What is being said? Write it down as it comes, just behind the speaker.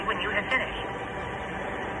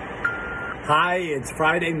Hi, it's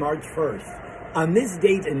Friday, March 1st. On this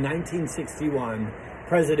date in 1961,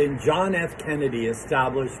 President John F. Kennedy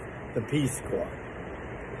established the Peace Corps.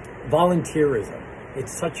 Volunteerism,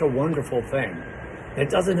 it's such a wonderful thing. It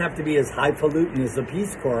doesn't have to be as highfalutin as the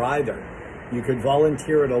Peace Corps either. You could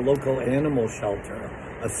volunteer at a local animal shelter,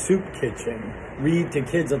 a soup kitchen, read to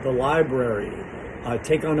kids at the library,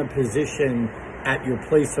 take on a position at your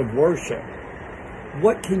place of worship.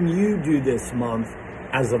 What can you do this month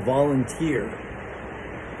as a volunteer?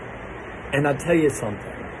 And I'll tell you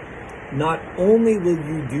something. Not only will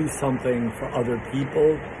you do something for other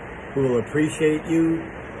people who will appreciate you,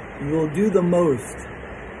 you will do the most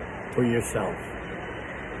for yourself.